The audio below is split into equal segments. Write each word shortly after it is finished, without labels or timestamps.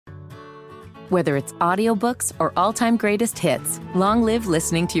Whether it's audiobooks or all-time greatest hits, long live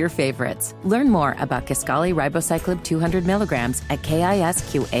listening to your favorites. Learn more about Kisqali Ribociclib 200 milligrams at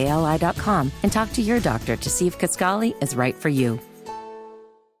KISQALI.com and talk to your doctor to see if Kisqali is right for you.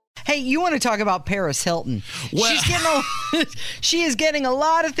 Hey, you want to talk about Paris Hilton? Well, She is getting a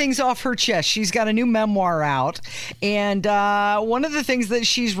lot of things off her chest. She's got a new memoir out, and one of the things that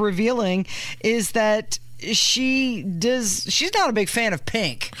she's revealing is that she's not a big fan of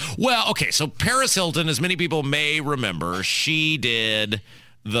Pink. Well, okay, so Paris Hilton, as many people may remember, she did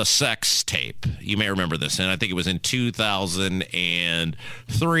the sex tape. You may remember this, and I think it was in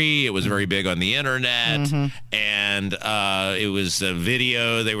 2003. It was very big on the internet, and it was a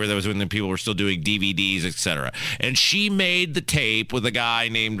video. That was when the people were still doing DVDs, etc. And she made the tape with a guy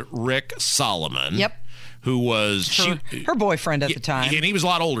named Rick Solomon. Yep. Who was her boyfriend at the time. And he was a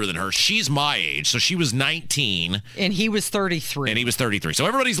lot older than her. She's my age, so she was 19. And he was 33. So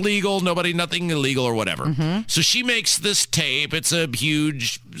everybody's legal, nothing illegal or whatever. So she makes this tape. It's a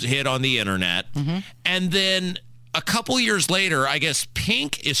huge hit on the internet. And then a couple years later, I guess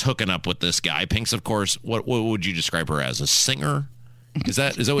Pink is hooking up with this guy. Pink's, of course, what would you describe her as? A singer? Is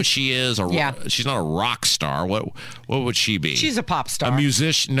that what she is? Or yeah. She's not a rock star. What would she be? She's a pop star. A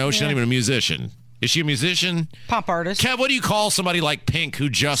musician? No, she's not even a musician. Is she a musician? Pop artist. Kev, what do you call somebody like Pink who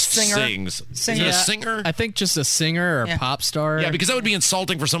just sings? Singer. Is it a singer? I think just a singer or pop star. Yeah, because that would be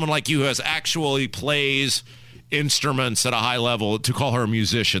insulting for someone like you who actually plays instruments at a high level to call her a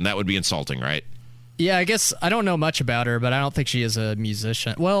musician. That would be insulting, right? Yeah, I guess I don't know much about her, but I don't think she is a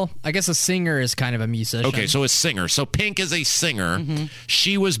musician. Well, I guess a singer is kind of a musician. Okay, so a singer. So Pink is a singer.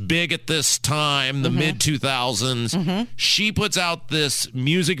 She was big at this time, the mid-2000s. She puts out this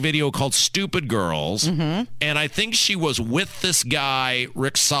music video called Stupid Girls, and I think she was with this guy,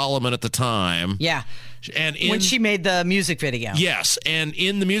 Rick Solomon, at the time. Yeah. And when she made the music video. Yes, and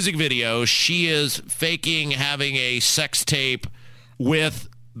in the music video, she is faking having a sex tape with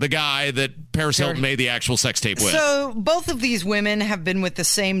the guy that Paris Hilton made the actual sex tape with. So both of these women have been with the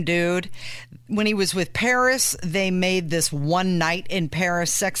same dude. When he was with Paris, they made this one night in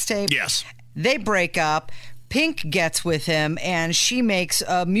Paris sex tape. Yes. They break up. Pink gets with him, and she makes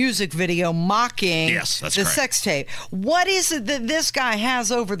a music video mocking the sex tape. What is it that this guy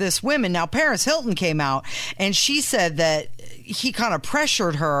has over this women? Now, Paris Hilton came out, and she said that he kind of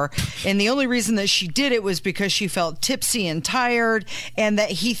pressured her, and the only reason that she did it was because she felt tipsy and tired, and that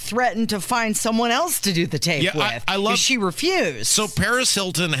he threatened to find someone else to do the tape with. I love. She refused. So Paris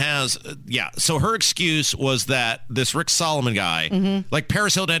Hilton has, so her excuse was that this Rick Solomon guy, like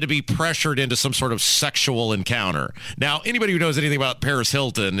Paris Hilton had to be pressured into some sort of sexual encounter. Now, anybody who knows anything about Paris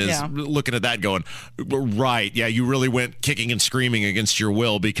Hilton is looking at that going, right, yeah, you really went kicking and screaming against your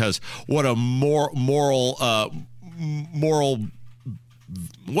will, because what a moral,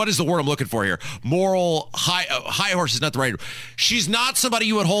 what is the word I'm looking for here? Moral high horse is not the right. She's not somebody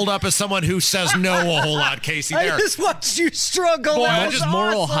you would hold up as someone who says no a whole lot, Casey. I just watched you struggle. Boy, just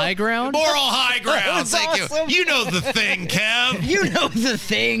moral high ground. Moral high ground. Thank you. You know the thing, Kev. You know the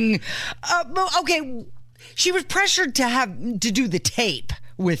thing. Okay, she was pressured to do the tape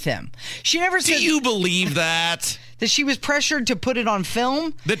with him. She never said. Do you believe that? That she was pressured to put it on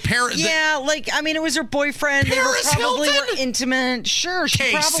film? That Paris? Yeah, it was her boyfriend. Paris they probably Hilton? were intimate. Sure,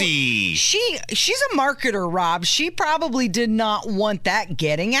 Casey. She's a marketer, Rob. She probably did not want that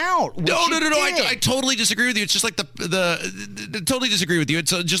getting out. No. I totally disagree with you. It's just like totally disagree with you. It's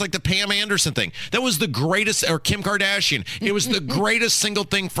just like the Pam Anderson thing. That was the greatest, or Kim Kardashian. It was the greatest single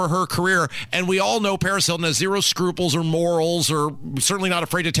thing for her career. And we all know Paris Hilton has zero scruples or morals, or certainly not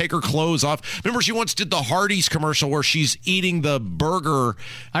afraid to take her clothes off. Remember, she once did the Hardee's commercial where she's eating the burger.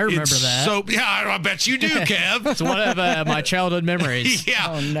 I remember that. So yeah, I bet you do, Kev. It's one of my childhood memories.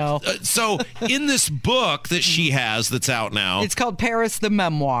 Yeah. Oh no. So in this book that she has that's out now, it's called Paris the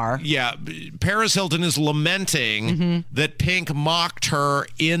Memoir. Yeah, Paris Hilton is lamenting that Pink mocked her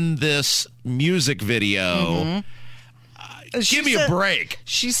in this music video. Give me a break.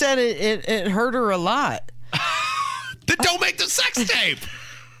 She said it hurt her a lot. Then don't make the sex tape.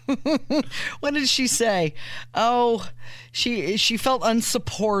 What did she say? Oh, she felt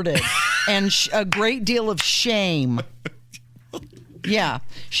unsupported and a great deal of shame. Yeah,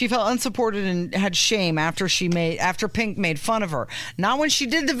 she felt unsupported and had shame after Pink made fun of her. Not when she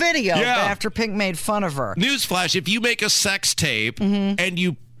did the video, but after Pink made fun of her. Newsflash: if you make a sex tape and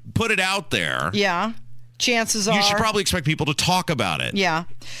you put it out there, chances are you should probably expect people to talk about it. Yeah.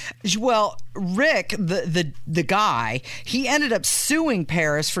 Well, Rick, the guy, he ended up suing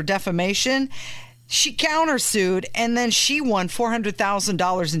Paris for defamation. She countersued, and then she won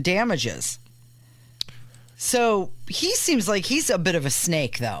 $400,000 in damages. So he seems like he's a bit of a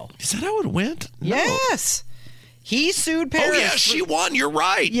snake, though. Is that how it went? No. Yes. He sued Paris. Oh, yeah, she won. You're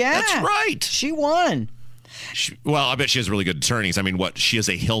right. Yeah. That's right. She won. Well, I bet she has really good attorneys. I mean, she is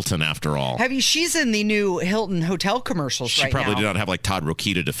a Hilton after all. She's in the new Hilton hotel commercials right now. She probably did not have like Todd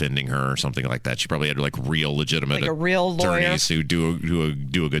Rokita defending her or something like that. She probably had like real legitimate a real attorneys who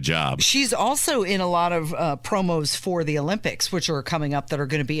do a good job. She's also in a lot of promos for the Olympics, which are coming up that are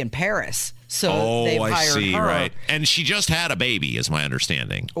going to be in Paris. So they've hired her. Right. And she just had a baby, is my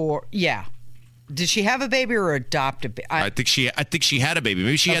understanding. Did she have a baby or adopt a baby? I think she had a baby.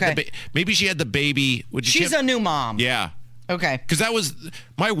 Maybe she had the baby. She's a new mom. Yeah. Okay. Because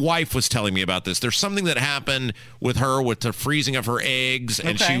my wife was telling me about this. There's something that happened with her with the freezing of her eggs,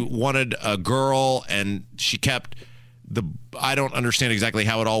 and she wanted a girl, and she kept I don't understand exactly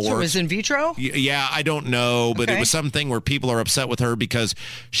how it all works. So it was in vitro? Yeah, I don't know, but it was something where people are upset with her because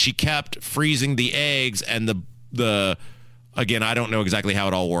she kept freezing the eggs, and the again, I don't know exactly how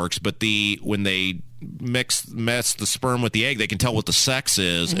it all works, but when they mess the sperm with the egg, they can tell what the sex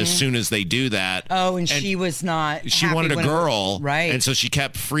is as soon as they do that. Oh, and she was not. She wanted a girl, right? And so she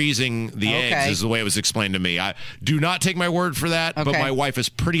kept freezing the eggs. Is the way it was explained to me. I do not take my word for that, but my wife is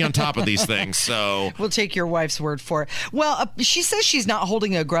pretty on top of these things. So we'll take your wife's word for it. Well, she says she's not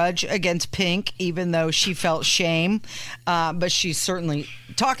holding a grudge against Pink, even though she felt shame, but she's certainly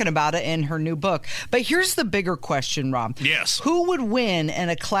talking about it in her new book. But here's the bigger question, Rob. Yes. Who would win in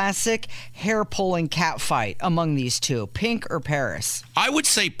a classic hair-pulling cat fight among these two, Pink or Paris? I would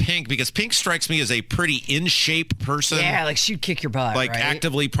say Pink, because Pink strikes me as a pretty in-shape person. Yeah, like she'd kick your butt, like right?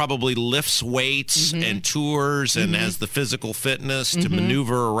 actively probably lifts weights and tours and has the physical fitness to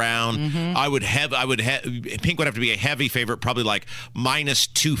maneuver around. Pink would have to be a heavy favorite, probably like minus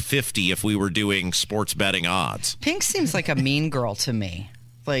 250 if we were doing sports betting odds. Pink seems like a mean girl to me.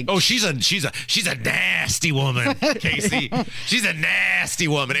 She's a nasty woman, Casey. She's a nasty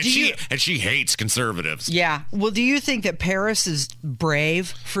woman, and she hates conservatives. Yeah. Well, do you think that Paris is brave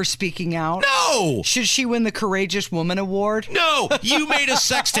for speaking out? No. Should she win the Courageous Woman Award? No. You made a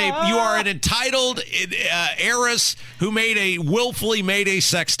sex tape. You are an entitled heiress who willfully made a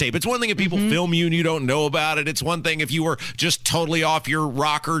sex tape. It's one thing if people film you and you don't know about it. It's one thing if you were just totally off your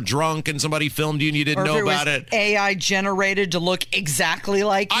rocker drunk and somebody filmed you and you didn't know about it. AI generated to look exactly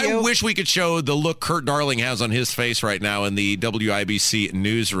like you. I wish we could show the look Kurt Darling has on his face right now in the WIBC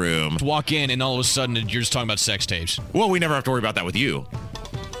newsroom. Walk in and all of a sudden you're just talking about sex tapes. Well, we never have to worry about that with you.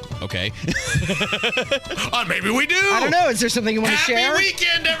 Okay. Maybe we do. I don't know. Is there something you want to share? Happy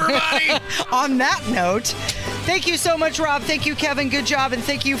weekend, everybody. On that note, thank you so much, Rob. Thank you, Kevin. Good job. And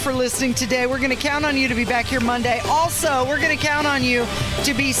thank you for listening today. We're going to count on you to be back here Monday. Also, we're going to count on you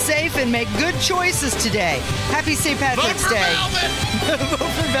to be safe and make good choices today. Happy St. Patrick's Day. Vote for Velvet.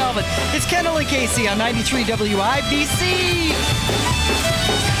 Vote for Velvet. It's Kendall and Casey on 93 WIBC.